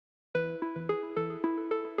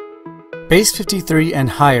Base 53 and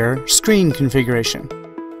higher screen configuration.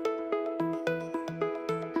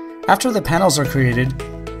 After the panels are created,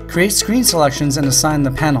 create screen selections and assign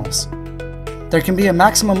the panels. There can be a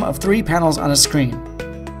maximum of 3 panels on a screen.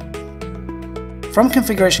 From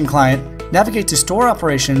Configuration Client, navigate to Store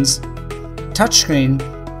Operations, Touchscreen,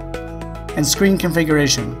 and Screen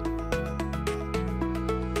Configuration.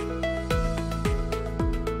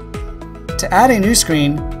 To add a new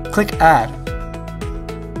screen, click Add.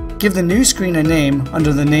 Give the new screen a name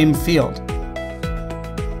under the Name field.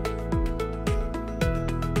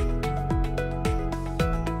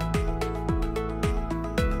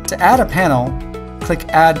 To add a panel, click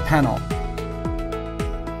Add Panel.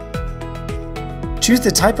 Choose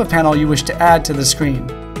the type of panel you wish to add to the screen.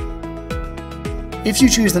 If you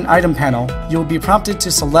choose an item panel, you will be prompted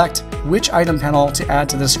to select which item panel to add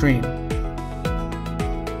to the screen.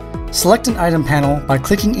 Select an item panel by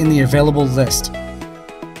clicking in the available list.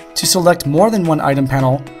 To select more than one item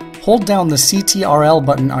panel, hold down the CTRL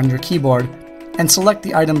button on your keyboard and select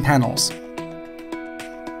the item panels.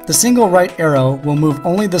 The single right arrow will move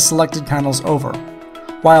only the selected panels over,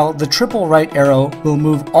 while the triple right arrow will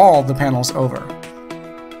move all the panels over.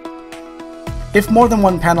 If more than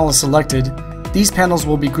one panel is selected, these panels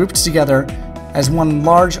will be grouped together as one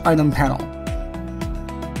large item panel.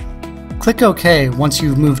 Click OK once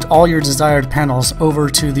you've moved all your desired panels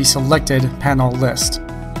over to the selected panel list.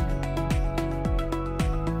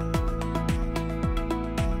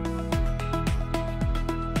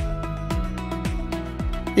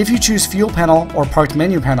 If you choose Fuel Panel or Parked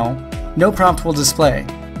Menu Panel, no prompt will display.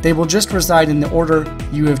 They will just reside in the order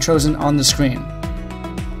you have chosen on the screen.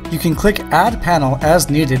 You can click Add Panel as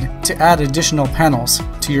needed to add additional panels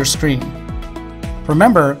to your screen.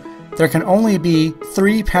 Remember, there can only be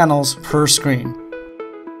 3 panels per screen.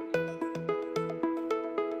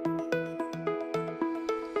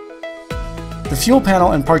 The Fuel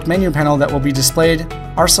Panel and Parked Menu Panel that will be displayed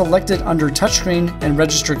are selected under Touchscreen and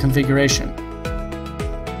Register configuration.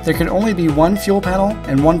 There can only be 1 Fuel Panel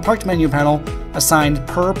and 1 Parked Menu Panel assigned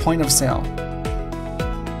per point of sale.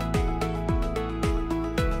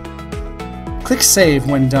 Click Save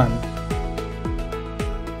when done.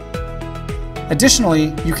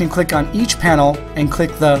 Additionally, you can click on each panel and click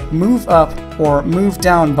the Move Up or Move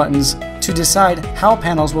Down buttons to decide how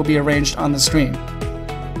panels will be arranged on the screen.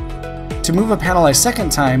 To move a panel a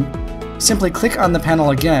second time, simply click on the panel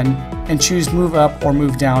again and choose Move Up or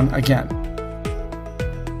Move Down again.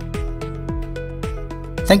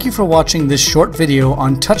 Thank you for watching this short video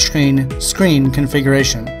on touchscreen screen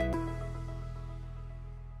configuration.